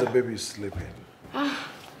 I guess the baby is sleeping.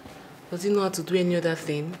 Does he know how to do any other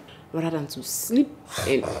thing rather than to sleep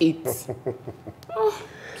and eat? Oh,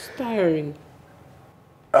 it's tiring.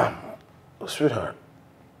 Sweetheart,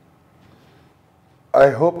 I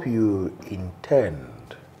hope you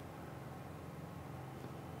intend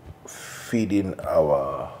feeding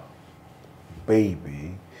our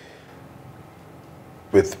baby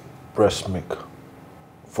with breast milk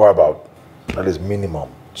for about at least minimum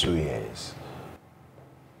 2 years.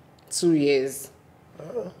 2 years?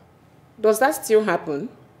 Does that still happen?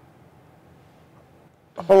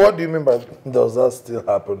 What do you mean by does that still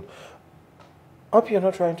happen? I hope you're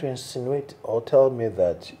not trying to insinuate or tell me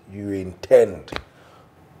that you intend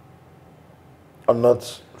on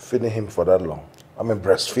not feeding him for that long. I mean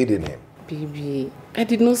breastfeeding him. Baby, I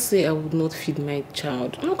did not say I would not feed my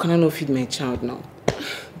child. How can I not feed my child now?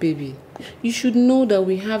 Baby, you should know that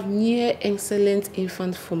we have near excellent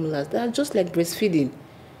infant formulas that are just like breastfeeding.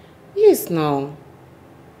 Yes, now.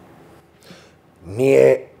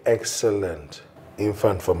 Near excellent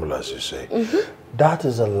infant formulas, you say? That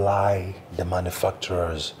is a lie the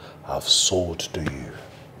manufacturers have sold to you.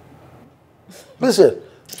 Listen,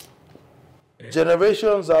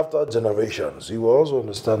 generations after generations, you will also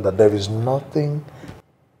understand that there is nothing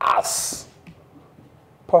as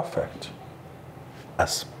perfect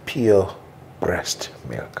as pure breast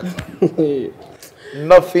milk.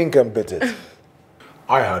 Nothing can beat it.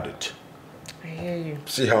 I had it. I hear you.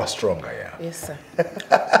 See how strong I am. Yes, sir.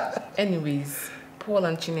 Anyways, Paul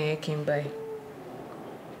and Chineye came by.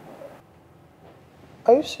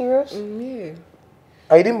 Are you serious? Yeah.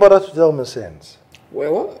 I didn't bother to tell me since.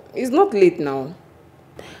 Well, it's not late now.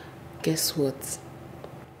 Guess what?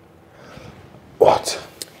 What?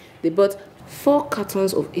 They bought 4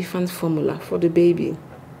 cartons of infant formula for the baby.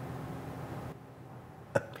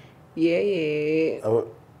 Yeah.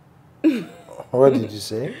 What did you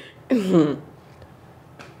say?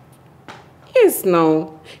 Yes,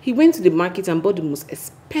 now. He went to the market and bought the most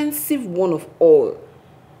expensive one of all.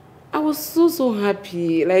 I was so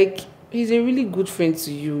happy. Like, he's a really good friend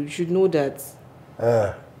to you. You should know that.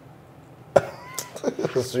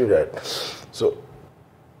 Sweetheart. So,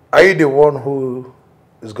 are you the one who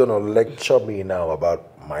is going to lecture me now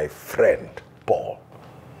about my friend, Paul?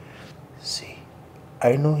 See,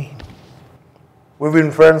 I know him. We've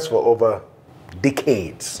been friends for over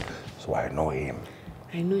decades, so I know him.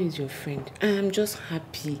 I know he's your friend. And I'm just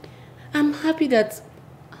happy. I'm happy that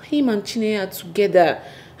him and Chineye are together.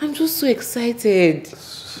 I'm just so excited.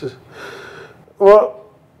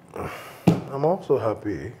 Well, I'm also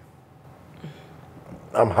happy.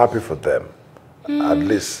 I'm happy for them. At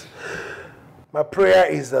least. My prayer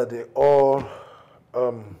is that they all,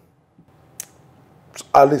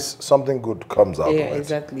 at least something good comes out of it. Yeah,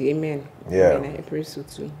 exactly. Amen. Yeah. Amen. I pray so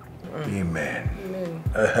too. Amen.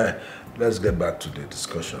 Let's get back to the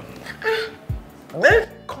discussion.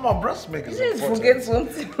 Come on, breast milk is important. Forget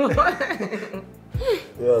something.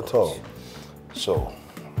 Yeah, at all. So,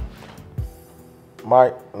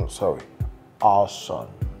 our son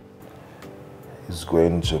is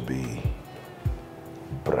going to be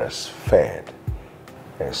breastfed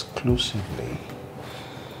exclusively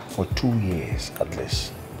for 2 years at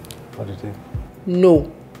least. What do you think?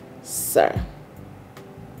 No, sir.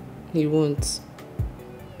 He won't.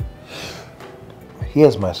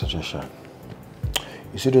 Here's my suggestion.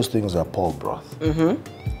 You see those things that Paul brought?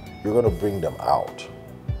 You're going to bring them out.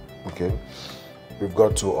 Okay? We've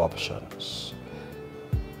got 2 options.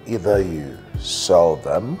 Either you sell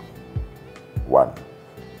them, 1,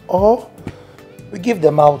 or we give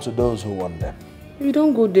them out to those who want them. You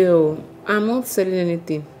don't go there. I'm not selling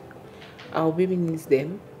anything. Our baby needs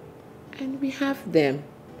them, and we have them.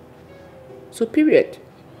 So, period.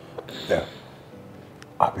 Yeah.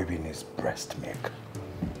 Our baby needs breast milk.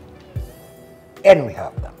 And we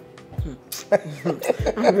have them.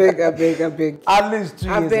 I beg. At least 2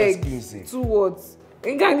 years exclusive. 2 words.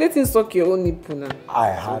 You can let him suck your own nipple now. I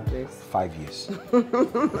had 5 years.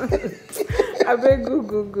 I beg, go,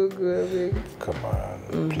 I beg. Come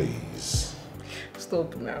on, please.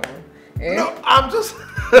 Stop now. No, I'm just...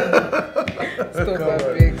 Stop, I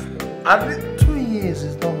beg. At least 2 years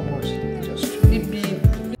is not much. Just 2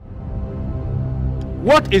 years.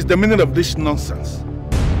 What is the meaning of this nonsense?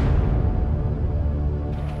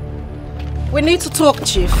 We need to talk,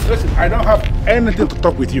 Chief. Listen, I don't have anything to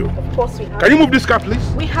talk with you. Of course we have. Can you move this car,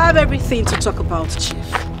 please? We have everything to talk about, Chief.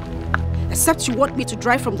 Except you want me to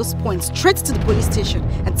drive from this point straight to the police station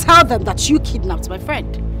and tell them that you kidnapped my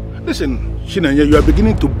friend. Listen, Chineye, you are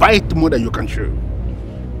beginning to bite more than you can chew.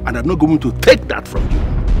 And I'm not going to take that from you.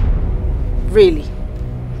 Really?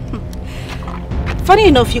 Funny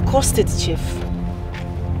enough, you caused it, Chief.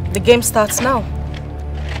 The game starts now.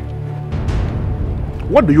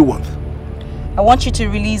 What do you want? I want you to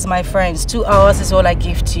release my friends. 2 hours is all I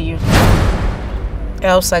give to you.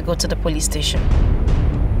 Else I go to the police station.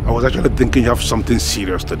 I was actually thinking you have something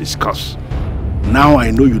serious to discuss. Now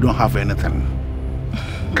I know you don't have anything.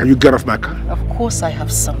 Can you get off my car? Of course I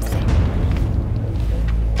have something.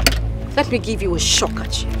 Let me give you a shocker,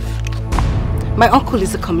 Chief. My uncle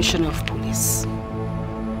is the commissioner of police.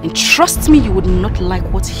 And trust me, you would not like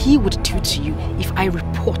what he would do to you if I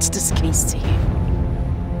report this case to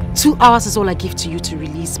him. 2 hours is all I give to you to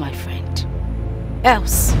release my friend.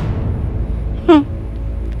 Else,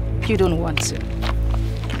 you don't want to.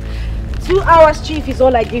 2 hours, Chief, is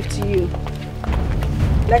all I give to you.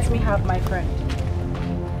 Let me have my friend.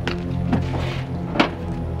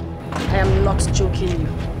 I am not joking you.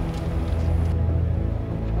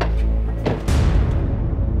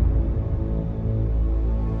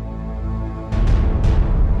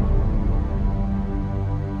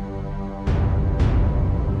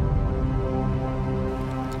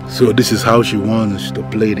 So this is how she wants to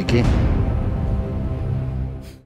play the game.